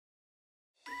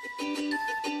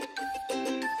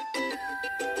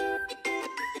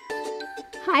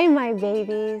Hi, my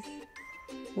babies.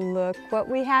 Look what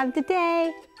we have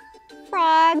today.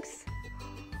 Frogs.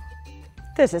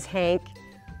 This is Hank.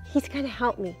 He's gonna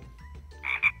help me.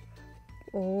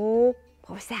 Oh,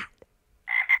 what was that?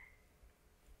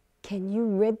 Can you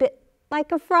ribbit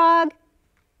like a frog?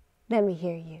 Let me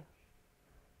hear you.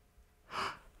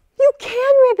 You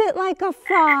can ribbit like a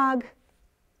frog,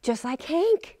 just like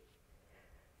Hank.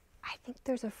 I think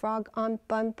there's a frog on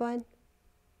Bun Bun.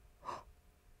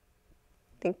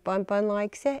 Think Bun Bun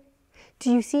likes it?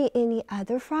 Do you see any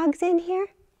other frogs in here?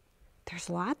 There's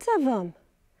lots of them.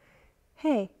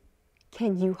 Hey,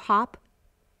 can you hop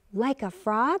like a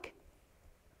frog?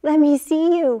 Let me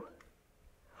see you.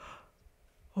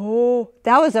 Oh,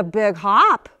 that was a big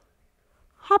hop.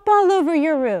 Hop all over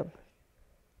your room.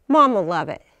 Mom will love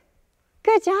it.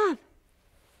 Good job.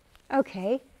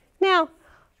 Okay, now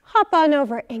hop on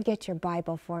over and get your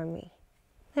Bible for me.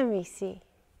 Let me see.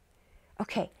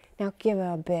 Okay, now give it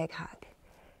a big hug.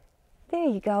 There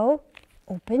you go.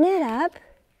 Open it up.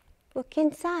 Look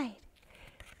inside.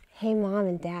 Hey, Mom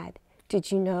and Dad,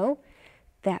 did you know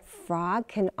that frog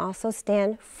can also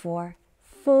stand for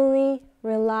fully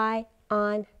rely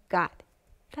on God?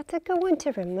 That's a good one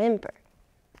to remember.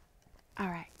 All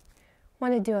right,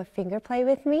 want to do a finger play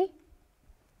with me?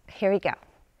 Here we go.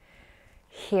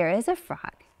 Here is a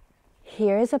frog.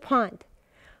 Here is a pond.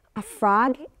 A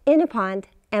frog in a pond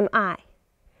am I.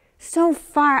 So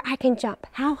far I can jump.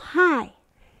 How high?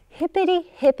 Hippity,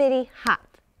 hippity,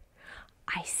 hop.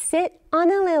 I sit on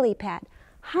a lily pad,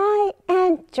 high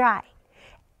and dry,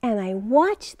 and I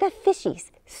watch the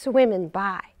fishies swimming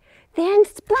by. Then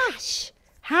splash!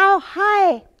 How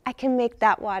high I can make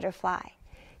that water fly.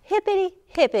 Hippity,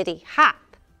 hippity,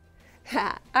 hop.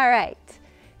 All right,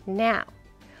 now,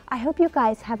 I hope you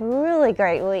guys have a really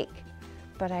great week,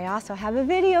 but I also have a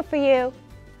video for you.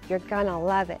 You're gonna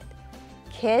love it.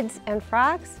 Kids and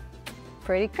frogs,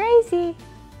 pretty crazy.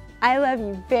 I love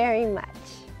you very much.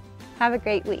 Have a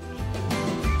great week.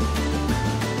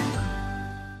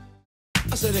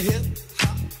 I said a hip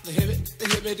hop, the hip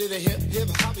it to the hip hip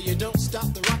hop. You don't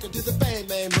stop the rockin' to the bang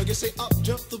bang boogie. Say up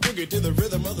jump the boogie to the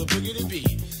rhythm of the boogie to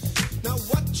beat. Now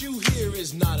what you hear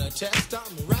is not a test.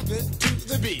 I'm rapping to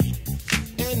the beat,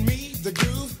 and me, the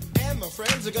groove, and my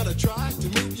friends are gonna try to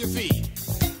move your feet.